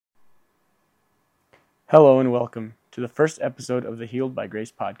Hello and welcome to the first episode of the Healed by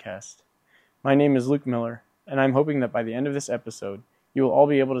Grace podcast. My name is Luke Miller, and I'm hoping that by the end of this episode, you will all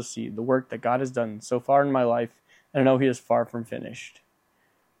be able to see the work that God has done so far in my life and know He is far from finished.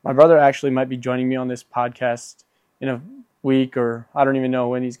 My brother actually might be joining me on this podcast in a week, or I don't even know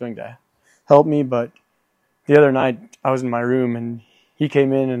when he's going to help me, but the other night I was in my room and he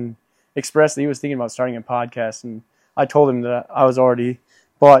came in and expressed that he was thinking about starting a podcast, and I told him that I was already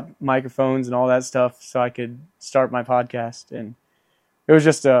bought microphones and all that stuff so I could start my podcast. And it was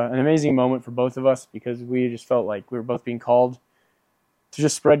just an amazing moment for both of us because we just felt like we were both being called to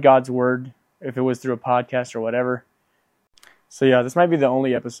just spread God's word, if it was through a podcast or whatever. So yeah, this might be the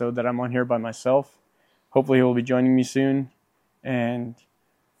only episode that I'm on here by myself. Hopefully he will be joining me soon. And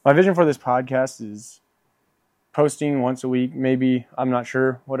my vision for this podcast is posting once a week, maybe, I'm not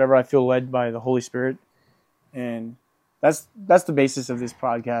sure, whatever I feel led by the Holy Spirit. And that's the basis of this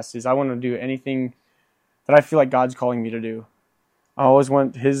podcast, is I want to do anything that I feel like God's calling me to do. I always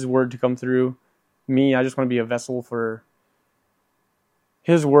want His word to come through me. I just want to be a vessel for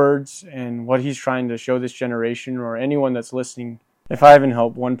His words and what He's trying to show this generation or anyone that's listening. If I haven't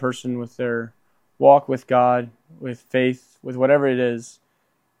helped one person with their walk with God, with faith, with whatever it is,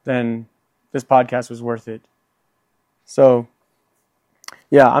 then this podcast was worth it. So,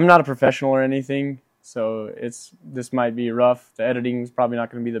 yeah, I'm not a professional or anything. So this might be rough. The editing is probably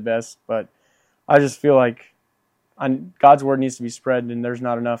not going to be the best, but I just feel like God's word needs to be spread, and there's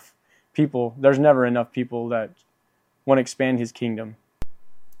not enough people. There's never enough people that want to expand His kingdom.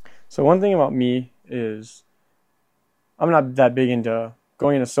 So one thing about me is I'm not that big into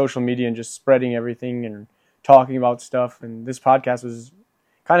going into social media and just spreading everything and talking about stuff. And this podcast was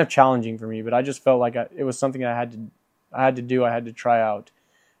kind of challenging for me, but I just felt like it was something I had to do. I had to try out.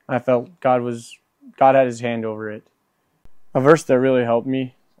 I felt God had His hand over it. A verse that really helped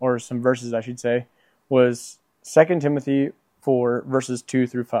me, or some verses I should say, was 2 Timothy 4, verses 2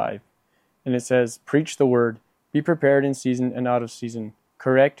 through 5. And it says, "Preach the word, be prepared in season and out of season,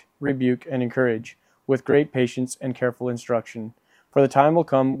 correct, rebuke, and encourage, with great patience and careful instruction. For the time will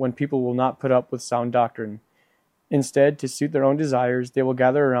come when people will not put up with sound doctrine. Instead, to suit their own desires, they will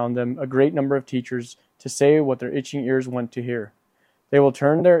gather around them a great number of teachers to say what their itching ears want to hear. They will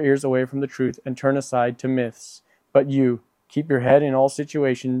turn their ears away from the truth and turn aside to myths. But you, keep your head in all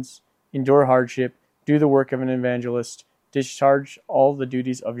situations, endure hardship, do the work of an evangelist, discharge all the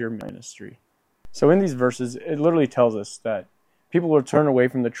duties of your ministry." So in these verses, it literally tells us that people will turn away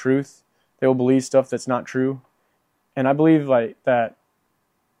from the truth. They will believe stuff that's not true. And I believe that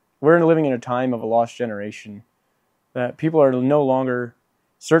we're living in a time of a lost generation, that people are no longer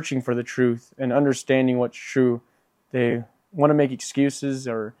searching for the truth and understanding what's true. They want to make excuses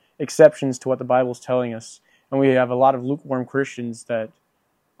or exceptions to what the Bible's telling us. And we have a lot of lukewarm Christians that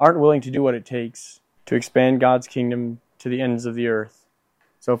aren't willing to do what it takes to expand God's kingdom to the ends of the earth.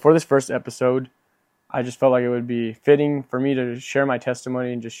 So for this first episode, I just felt like it would be fitting for me to share my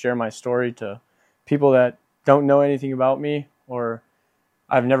testimony and just share my story to people that don't know anything about me, or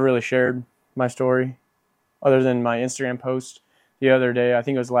I've never really shared my story other than my Instagram post the other day. I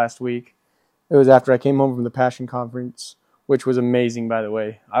think it was last week. It was after I came home from the Passion Conference, which was amazing, by the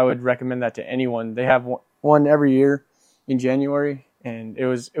way. I would recommend that to anyone. They have one every year in January, and it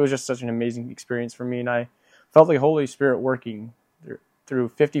was just such an amazing experience for me. And I felt the Holy Spirit working through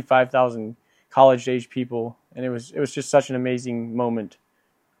 55,000 college-age people, and it was just such an amazing moment.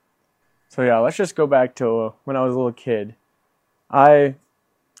 So yeah, let's just go back to when I was a little kid. I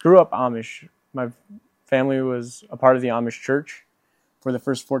grew up Amish. My family was a part of the Amish church for the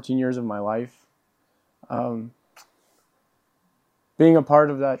first 14 years of my life. Being a part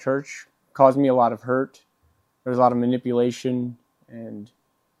of that church caused me a lot of hurt. There was a lot of manipulation and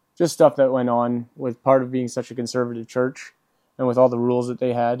just stuff that went on with part of being such a conservative church and with all the rules that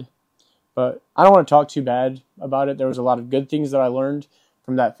they had. But I don't want to talk too bad about it. There was a lot of good things that I learned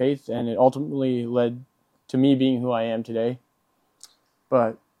from that faith, and it ultimately led to me being who I am today.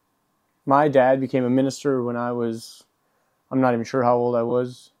 But my dad became a minister when I'm not even sure how old I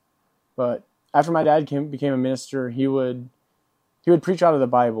was. But after my dad became a minister, he would preach out of the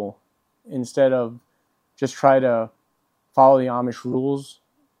Bible instead of just try to follow the Amish rules,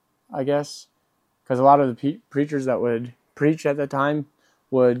 I guess. Because a lot of the preachers that would preach at the time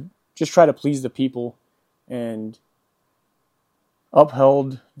would just try to please the people and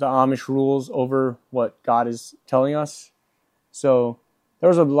upheld the Amish rules over what God is telling us. So there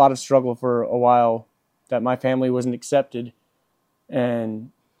was a lot of struggle for a while that my family wasn't accepted.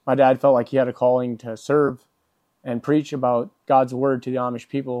 And my dad felt like he had a calling to serve and preach about God's word to the Amish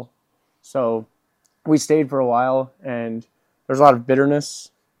people. So we stayed for a while, and there's a lot of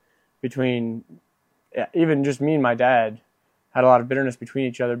bitterness between even just me and my dad had a lot of bitterness between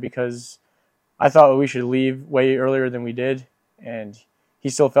each other because I thought we should leave way earlier than we did, and he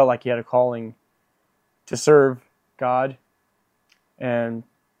still felt like he had a calling to serve God. And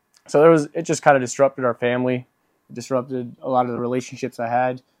so it just kind of disrupted our family. It disrupted a lot of the relationships I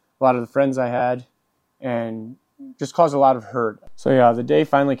had, a lot of the friends I had, and just caused a lot of hurt. So yeah, the day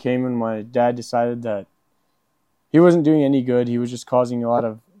finally came when my dad decided that he wasn't doing any good. He was just causing a lot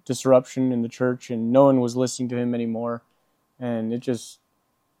of disruption in the church, and no one was listening to him anymore. And it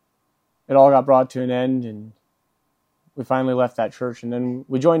all got brought to an end, and we finally left that church. And then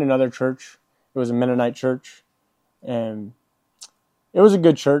we joined another church. It was a Mennonite church, and it was a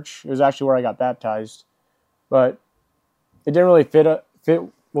good church. It was actually where I got baptized, but it didn't really fit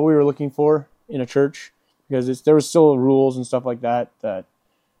what we were looking for in a church, because there was still rules and stuff like that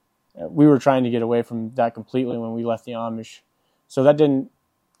we were trying to get away from that completely when we left the Amish. So that didn't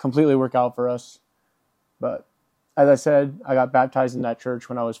completely work out for us. But as I said, I got baptized in that church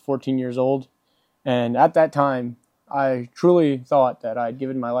when I was 14 years old. And at that time, I truly thought that I'd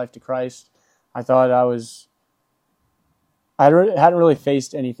given my life to Christ. I thought I hadn't really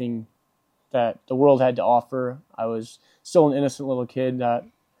faced anything that the world had to offer. I was still an innocent little kid that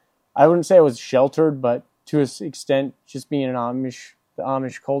I wouldn't say I was sheltered, but to an extent, just being the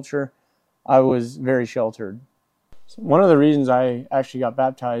Amish culture, I was very sheltered. So one of the reasons I actually got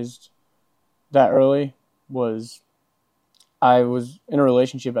baptized that early was I was in a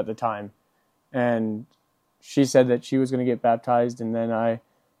relationship at the time, and she said that she was going to get baptized, and then I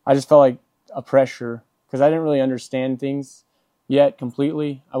just felt like a pressure because I didn't really understand things yet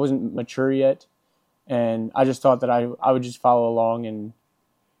completely. I wasn't mature yet, and I just thought that I would just follow along and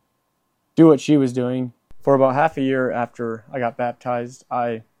do what she was doing. For about half a year after I got baptized,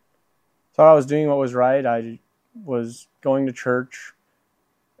 I thought I was doing what was right. I was going to church,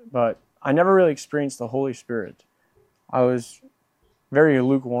 but I never really experienced the Holy Spirit. I was very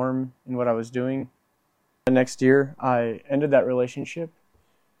lukewarm in what I was doing. The next year, I ended that relationship,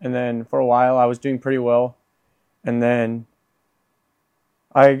 and then for a while, I was doing pretty well, and then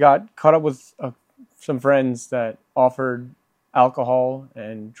I got caught up with some friends that offered alcohol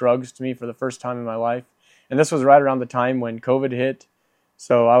and drugs to me for the first time in my life. And this was right around the time when COVID hit.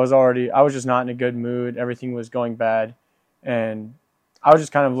 So I was just not in a good mood. Everything was going bad. And I was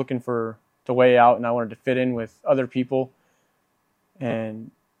just kind of looking for the way out, and I wanted to fit in with other people.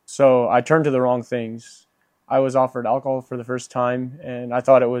 And so I turned to the wrong things. I was offered alcohol for the first time, and I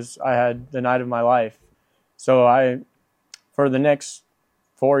thought I had the night of my life. So for the next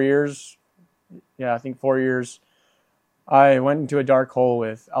 4 years, I think 4 years, I went into a dark hole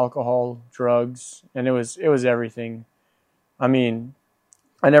with alcohol, drugs, and it was everything. I mean,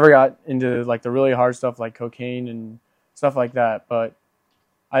 I never got into like the really hard stuff like cocaine and stuff like that, but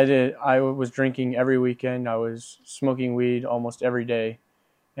I was drinking every weekend. I was smoking weed almost every day,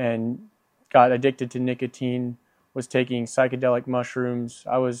 and got addicted to nicotine, was taking psychedelic mushrooms.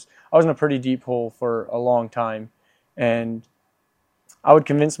 I was in a pretty deep hole for a long time, and I would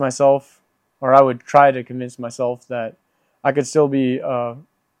try to convince myself that I could still be a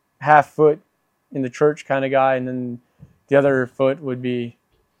half foot in the church kind of guy, and then the other foot would be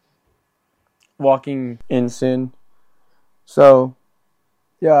walking in sin. So,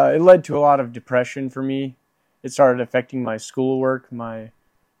 yeah, it led to a lot of depression for me. It started affecting my schoolwork, my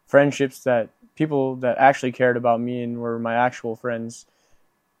friendships, that people that actually cared about me and were my actual friends.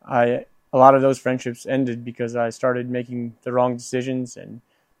 A lot of those friendships ended because I started making the wrong decisions and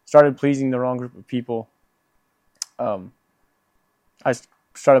started pleasing the wrong group of people. I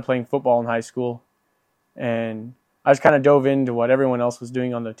started playing football in high school, and I just kind of dove into what everyone else was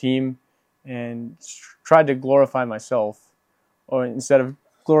doing on the team and tried to glorify myself. Or instead of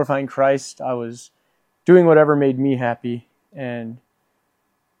glorifying Christ, I was doing whatever made me happy and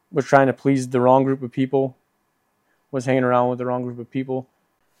was trying to please the wrong group of people, was hanging around with the wrong group of people.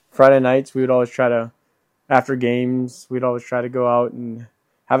 Friday nights, after games, we'd always try to go out and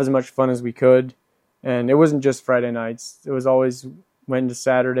have as much fun as we could. And it wasn't just Friday nights. It was always went to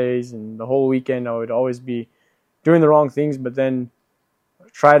Saturdays, and the whole weekend I would always be doing the wrong things, but then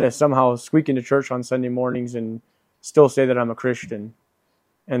try to somehow squeak into church on Sunday mornings and still say that I'm a Christian.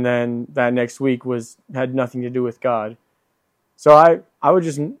 And then that next week had nothing to do with God. So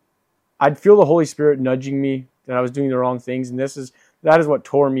I'd feel the Holy Spirit nudging me that I was doing the wrong things, and that is what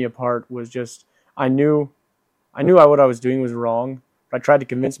tore me apart. Was just I knew what I was doing was wrong. But I tried to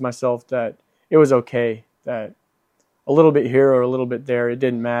convince myself that it was okay, that a little bit here or a little bit there, it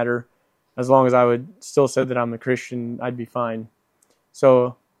didn't matter. As long as I would still say that I'm a Christian, I'd be fine.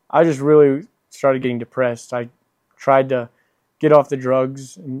 So I just really started getting depressed. I tried to get off the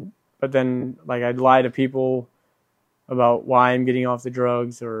drugs, but then like I'd lie to people about why I'm getting off the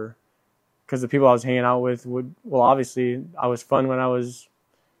drugs, or because the people I was hanging out with obviously I was fun when I was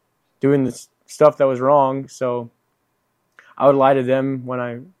doing this stuff that was wrong, so I would lie to them when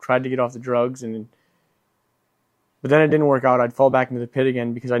I tried to get off the drugs, but then it didn't work out. I'd fall back into the pit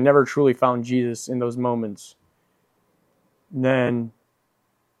again because I never truly found Jesus in those moments. So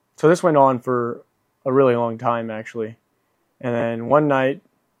this went on for a really long time, actually. And then one night,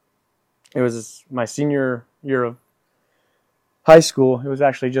 it was my senior year of high school. It was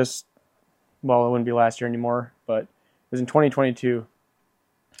actually it wouldn't be last year anymore, but it was in 2022.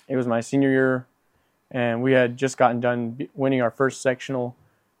 It was my senior year, and we had just gotten done winning our first sectional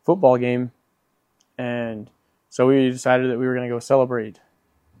football game, and so we decided that we were going to go celebrate.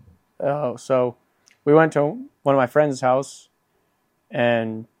 So we went to one of my friend's house,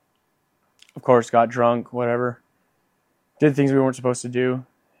 and of course got drunk, whatever, did things we weren't supposed to do,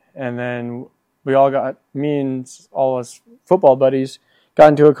 and then me and all us football buddies got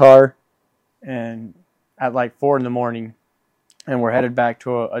into a car, and at like 4 a.m, and we're headed back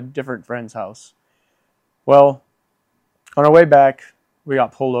to a different friend's house. Well, on our way back, we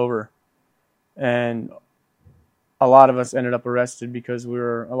got pulled over, and a lot of us ended up arrested because a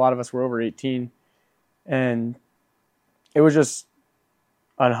lot of us were over 18, and it was just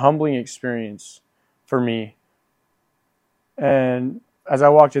an humbling experience for me. And as I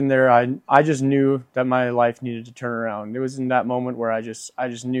walked in there, I just knew that my life needed to turn around. It was in that moment where I just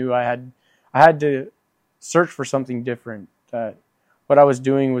knew I had to search for something different. That what I was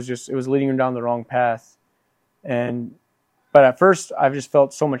doing was it was leading me down the wrong path. But at first, I just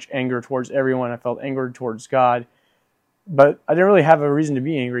felt so much anger towards everyone. I felt anger towards God, but I didn't really have a reason to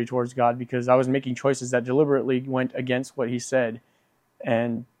be angry towards God because I was making choices that deliberately went against what He said,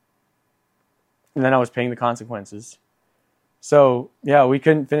 and then I was paying the consequences. So, yeah, we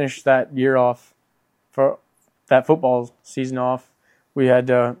couldn't finish that year off, for that football season off. We had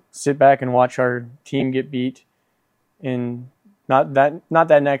to sit back and watch our team get beat in not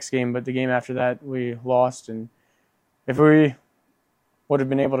that next game, but the game after that we lost. And if we would have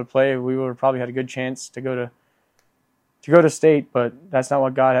been able to play, we would have probably had a good chance to go to state, but that's not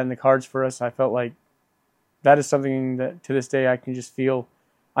what God had in the cards for us. I felt like that is something that to this day I can just feel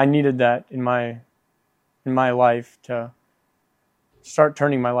I needed that in my life to start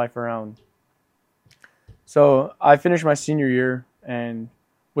turning my life around. So I finished my senior year and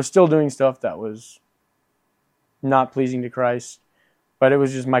was still doing stuff that was not pleasing to Christ, but it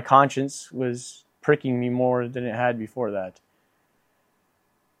was just my conscience was pricking me more than it had before that.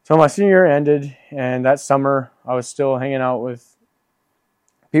 So my senior year ended, and that summer I was still hanging out with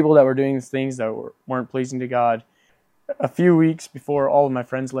people that were doing things that weren't pleasing to God. A few weeks before all of my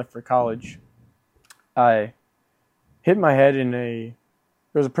friends left for college, I hit my head it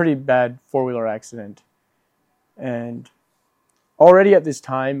was a pretty bad four-wheeler accident. And already at this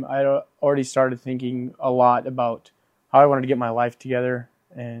time, I already started thinking a lot about how I wanted to get my life together.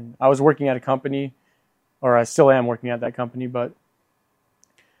 And I was working at a company, or I still am working at that company, but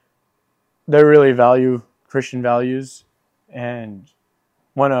they really value Christian values and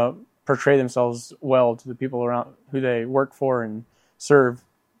want to portray themselves well to the people around who they work for and serve.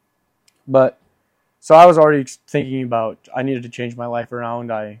 So I was already thinking about I needed to change my life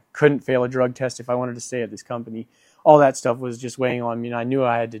around. I couldn't fail a drug test if I wanted to stay at this company. All that stuff was just weighing on me, and I knew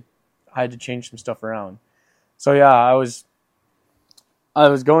I had to change some stuff around. So yeah, I was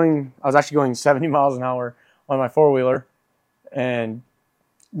actually going 70 miles an hour on my four-wheeler, and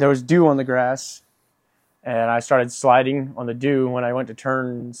there was dew on the grass, and I started sliding on the dew when I went to turn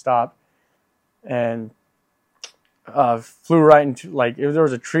and stop, and flew right into there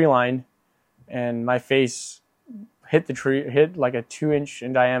was a tree line, and my face hit the tree, hit like a 2-inch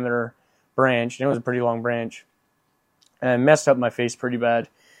in diameter branch, and it was a pretty long branch, and it messed up my face pretty bad,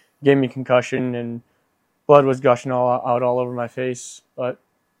 gave me concussion, and blood was gushing out all over my face. But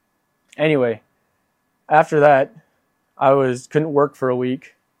anyway, after that, I couldn't work for a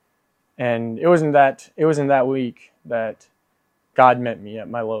week, and it was in that week that God met me at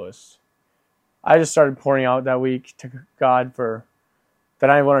my lowest. I just started pouring out that week to God that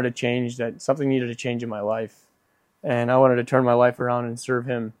I wanted to change, that something needed to change in my life, and I wanted to turn my life around and serve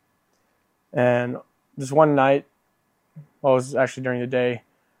Him. And this one night, well, it was actually during the day,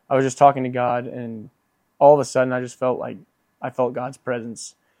 I was just talking to God, and all of a sudden I just felt like I felt God's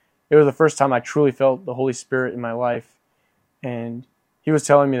presence. It was the first time I truly felt the Holy Spirit in my life, and He was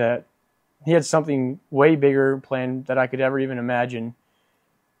telling me that He had something way bigger planned that I could ever even imagine,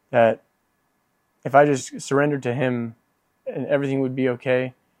 that if I just surrendered to Him, and everything would be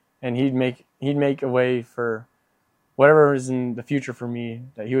okay, and He'd make a way for whatever is in the future for me,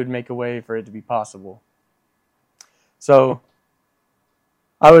 that he would make a way for it to be possible. So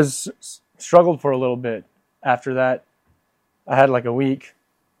I struggled for a little bit after that. I had like a week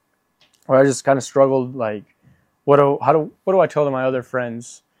where I just kind of struggled, like, what do I tell my other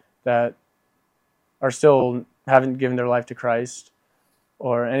friends that are still haven't given their life to Christ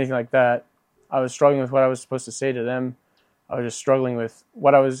or anything like that. I was struggling with what I was supposed to say to them. I was just struggling with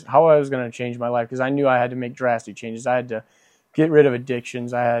how I was going to change my life, because I knew I had to make drastic changes. I had to get rid of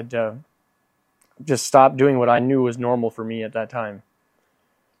addictions. I had to just stop doing what I knew was normal for me at that time.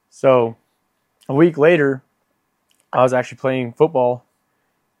 So a week later, I was actually playing football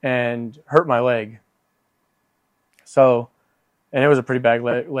and hurt my leg. And it was a pretty bad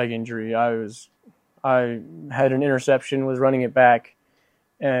leg injury. I had an interception, was running it back,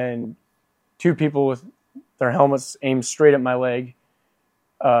 and two people with their helmets aimed straight at my leg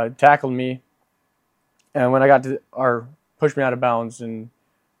tackled me, and when I got pushed me out of bounds, and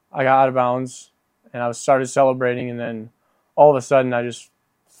I got out of bounds, and I started celebrating, and then all of a sudden I just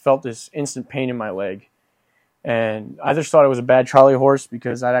felt this instant pain in my leg, and I just thought it was a bad Charlie horse,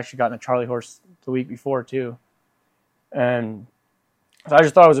 because I'd actually gotten a Charlie horse the week before too, and so I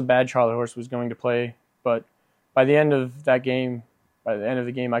just thought it was a bad Charlie horse was going to play. But by the end of the game,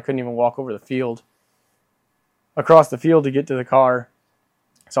 I couldn't even walk across the field to get to the car.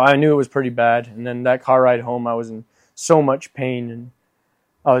 So I knew it was pretty bad. And then that car ride home, I was in so much pain, and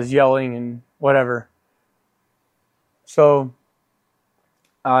I was yelling and whatever. So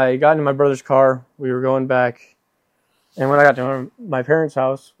I got into my brother's car. We were going back. And when I got to my parents'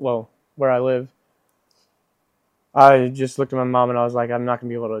 house, where I live, I just looked at my mom and I was like, I'm not going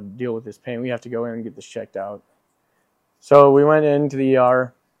to be able to deal with this pain. We have to go in and get this checked out. So we went into the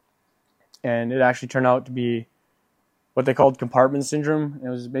ER, and it actually turned out to be what they called compartment syndrome. It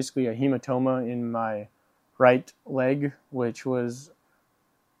was basically a hematoma in my right leg, there was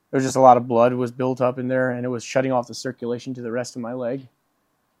just a lot of blood was built up in there, and it was shutting off the circulation to the rest of my leg.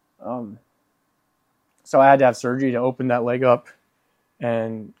 So I had to have surgery to open that leg up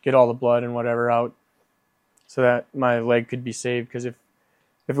and get all the blood and whatever out, so that my leg could be saved. Because if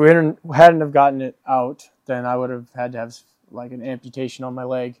we hadn't have gotten it out, then I would have had to have like an amputation on my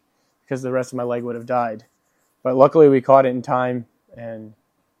leg, because the rest of my leg would have died. But luckily we caught it in time and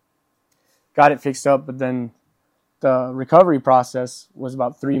got it fixed up. But then the recovery process was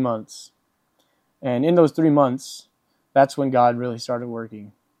about 3 months. And in those 3 months, that's when God really started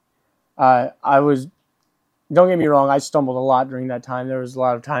working. Don't get me wrong, I stumbled a lot during that time. There was a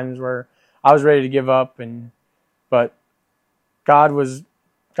lot of times where I was ready to give up, but God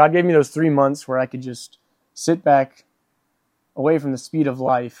gave me those 3 months where I could just sit back away from the speed of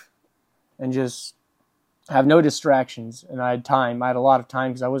life and just have no distractions. And I had time. I had a lot of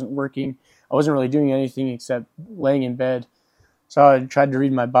time because I wasn't working. I wasn't really doing anything except laying in bed. So I tried to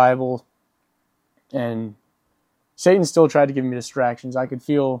read my Bible, and Satan still tried to give me distractions. I could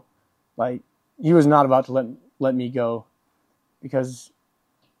feel like he was not about to let me go, because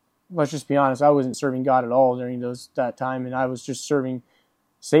let's just be honest, I wasn't serving God at all during that time, and I was just serving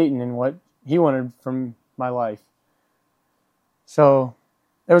Satan and what he wanted from my life. So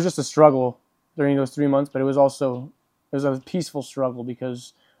it was just a struggle during those 3 months, but it was a peaceful struggle,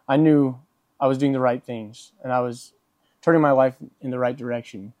 because I knew I was doing the right things and I was turning my life in the right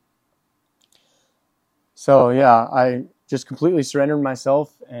direction. So yeah, I just completely surrendered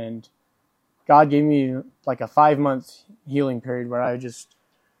myself, and God gave me like a 5-month healing period where I just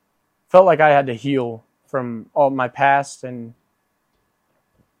felt like I had to heal from all my past, and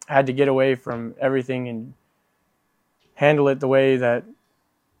I had to get away from everything and handle it the way that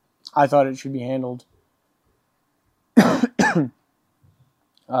I thought it should be handled.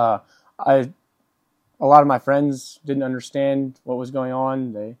 A lot of my friends didn't understand what was going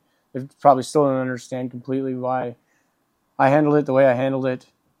on. They probably still don't understand completely why I handled it the way I handled it.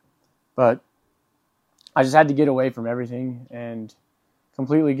 But I just had to get away from everything and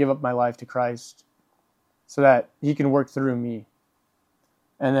completely give up my life to Christ so that he can work through me.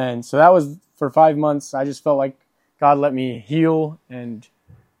 And then, so that was for 5 months. I just felt like God let me heal and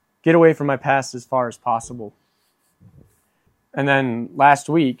get away from my past as far as possible. And then last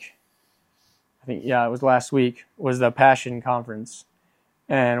week, it was last week, was the Passion Conference.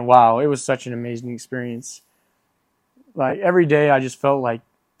 And wow, it was such an amazing experience. Like every day I just felt like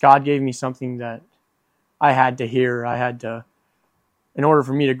God gave me something that I had to hear. In order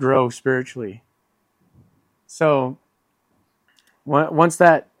for me to grow spiritually. So once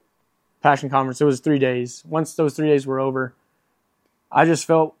that Passion Conference, it was 3 days. Once those 3 days were over, I just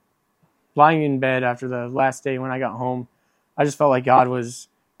felt lying in bed after the last day when I got home. I just felt like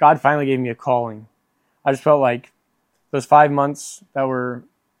God finally gave me a calling. I just felt like those 5 months that were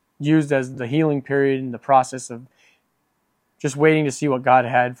used as the healing period and the process of just waiting to see what God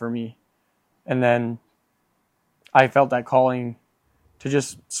had for me. And then I felt that calling to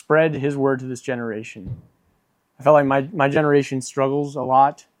just spread His word to this generation. I felt like my generation struggles a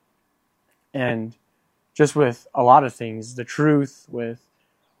lot, and just with a lot of things, the truth,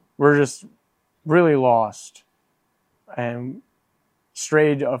 we're just really lost and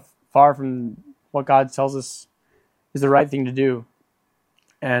strayed far from what God tells us is the right thing to do.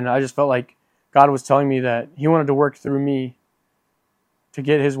 And I just felt like God was telling me that He wanted to work through me to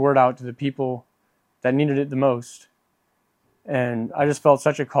get His word out to the people that needed it the most. And I just felt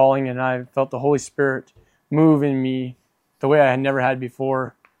such a calling, and I felt the Holy Spirit move in me the way I had never had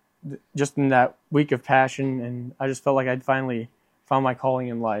before, just in that week of passion. And I just felt like I'd finally found my calling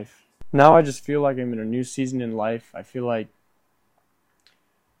in life. Now I just feel like I'm in a new season in life. I feel like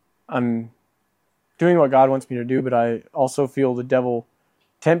I'm doing what God wants me to do, but I also feel the devil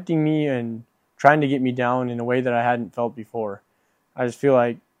tempting me and trying to get me down in a way that I hadn't felt before. I just feel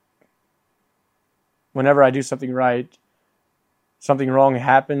like whenever I do something right, something wrong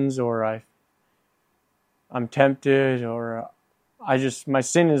happens, or I'm tempted, or my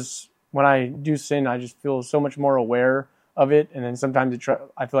sin is, when I do sin, I just feel so much more aware of it, and then sometimes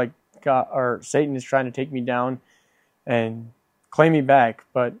I feel like God or Satan is trying to take me down and claim me back.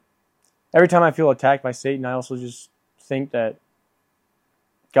 But every time I feel attacked by Satan, I also just think that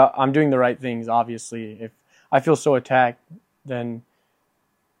God, I'm doing the right things. Obviously, if I feel so attacked, then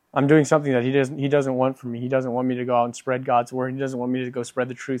I'm doing something that He doesn't want from me. He doesn't want me to go out and spread God's word. He doesn't want me to go spread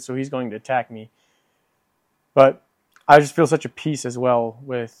the truth, so He's going to attack me. But I just feel such a peace as well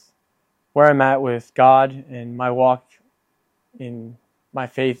with where I'm at with God, and my walk in my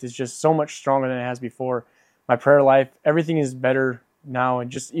faith is just so much stronger than it has before. My prayer life, everything is better now,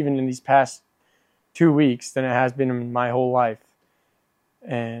 and just even in these past 2 weeks than it has been in my whole life.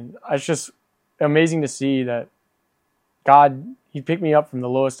 And it's just amazing to see that God, He picked me up from the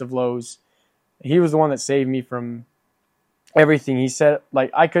lowest of lows. He was the one that saved me from everything. He said, like,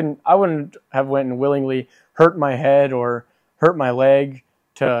 I wouldn't have went and willingly hurt my head or hurt my leg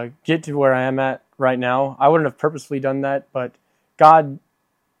to get to where I am at right now. I wouldn't have purposefully done that, but God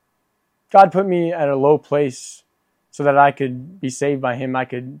put me at a low place so that I could be saved by Him. I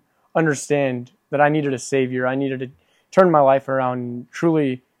could understand that I needed a Savior. I needed to turn my life around and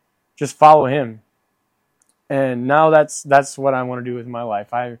truly just follow Him. And now that's what I want to do with my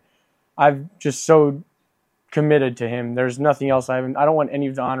life. I've just so committed to Him. There's nothing else. I don't want any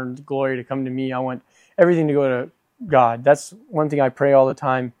of the honor and the glory to come to me. I want everything to go to God. That's one thing I pray all the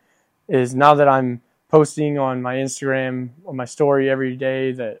time, is now that I'm posting on my Instagram, on my story every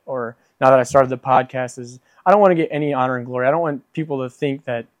day, or now that I started the podcast, is I don't want to get any honor and glory. I don't want people to think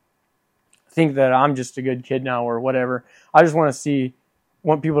that I'm just a good kid now or whatever. I just want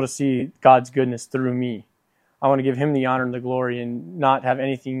people to see God's goodness through me. I want to give Him the honor and the glory and not have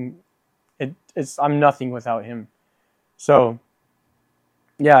anything. I'm nothing without Him. So,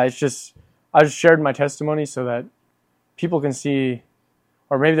 yeah, I just shared my testimony so that people can see,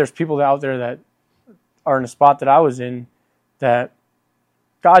 or maybe there's people out there that are in a spot that I was in, that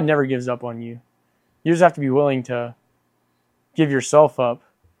God never gives up on you. You just have to be willing to give yourself up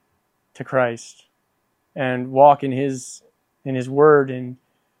to Christ and walk in His word and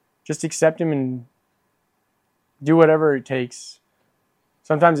just accept Him and do whatever it takes.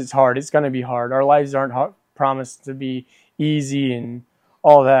 Sometimes it's hard. It's going to be hard. Our lives aren't promised to be easy and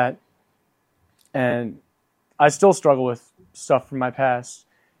all that. And I still struggle with stuff from my past.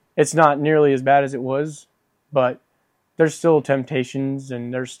 It's not nearly as bad as it was, but there's still temptations,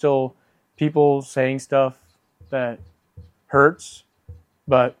 and there's still people saying stuff that hurts.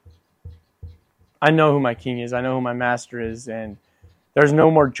 But I know who my King is. I know who my Master is. And there's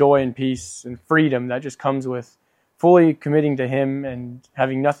no more joy and peace and freedom that just comes with fully committing to Him and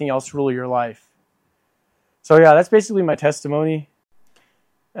having nothing else rule your life. So yeah, that's basically my testimony.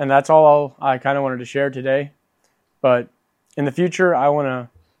 And that's all I kind of wanted to share today. But in the future, I'll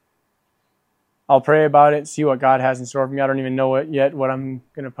pray about it, see what God has in store for me. I don't even know what I'm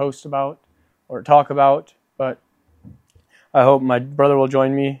going to post about or talk about. But I hope my brother will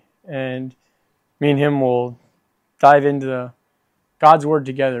join me, and me and him will dive into God's Word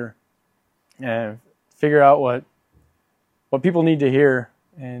together and figure out what people need to hear,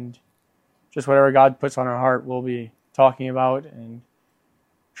 and just whatever God puts on our heart we'll be talking about and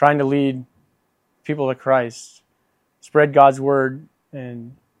trying to lead people to Christ, spread God's Word.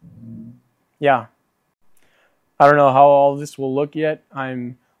 And yeah, I don't know how all this will look yet.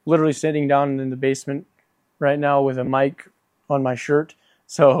 I'm literally sitting down in the basement right now with a mic on my shirt,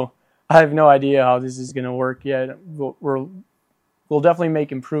 so I have no idea how this is going to work yet. We'll definitely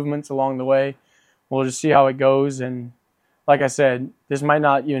make improvements along the way. We'll just see how it goes. And like I said, this might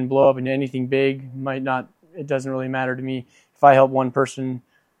not even blow up into anything big. It doesn't really matter to me. If I help one person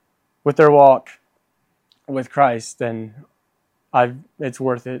with their walk with Christ, then it's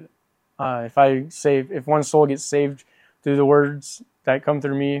worth it. If one soul gets saved through the words that come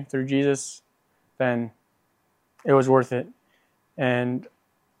through me, through Jesus, then it was worth it. And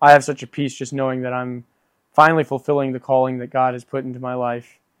I have such a peace just knowing that I'm finally fulfilling the calling that God has put into my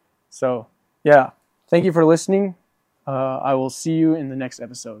life. So, yeah, thank you for listening. I will see you in the next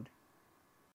episode.